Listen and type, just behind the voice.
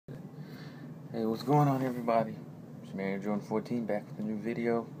Hey, what's going on, everybody? It's Mary Jordan 14 back with a new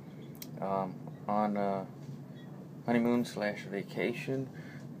video on honeymoon/vacation.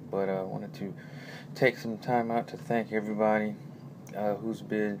 But I wanted to take some time out to thank everybody who's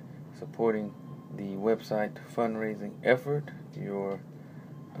been supporting the website fundraising effort. Your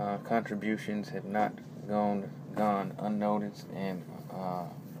contributions have not gone unnoticed and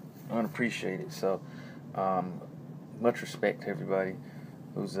unappreciated. So, much respect to everybody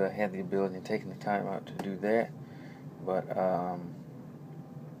who's had the ability and taken the time out to do that. But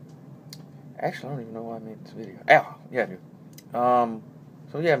actually, I don't even know why I made this video. Yeah, I do.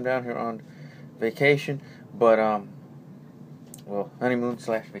 So yeah, I'm down here on vacation, but well,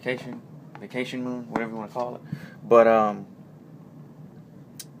 honeymoon/vacation, vacation moon, whatever you want to call it. But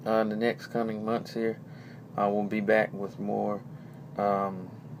the next coming months here, I will be back with more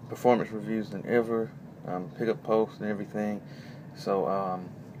performance reviews than ever, pickup posts and everything. So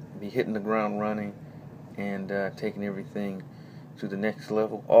be hitting the ground running and taking everything to the next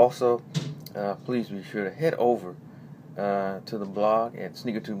level. Also, please be sure to head over to the blog at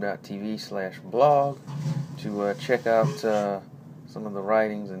sneakertube.tv/blog to check out some of the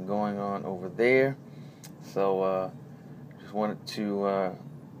writings and going on over there. So just wanted to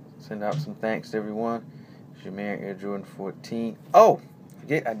send out some thanks to everyone. It's your man Air Jordan 14. Oh,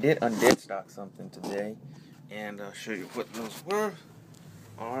 forget I did undead stock something today, and I'll show you what those were.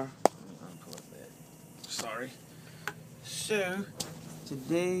 Let me unplug that. Sorry. So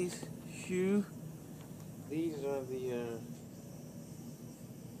today's shoe. These are the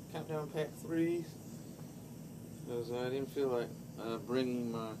Countdown Pack 3s. Because I didn't feel like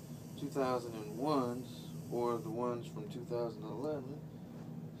bringing my 2001s or the ones from 2011.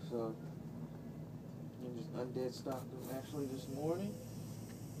 So I just undead stocked them actually this morning.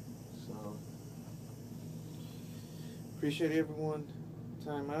 So appreciate everyone.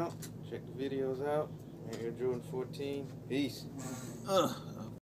 Time out. Check the videos out. Air Jordan 14. Peace.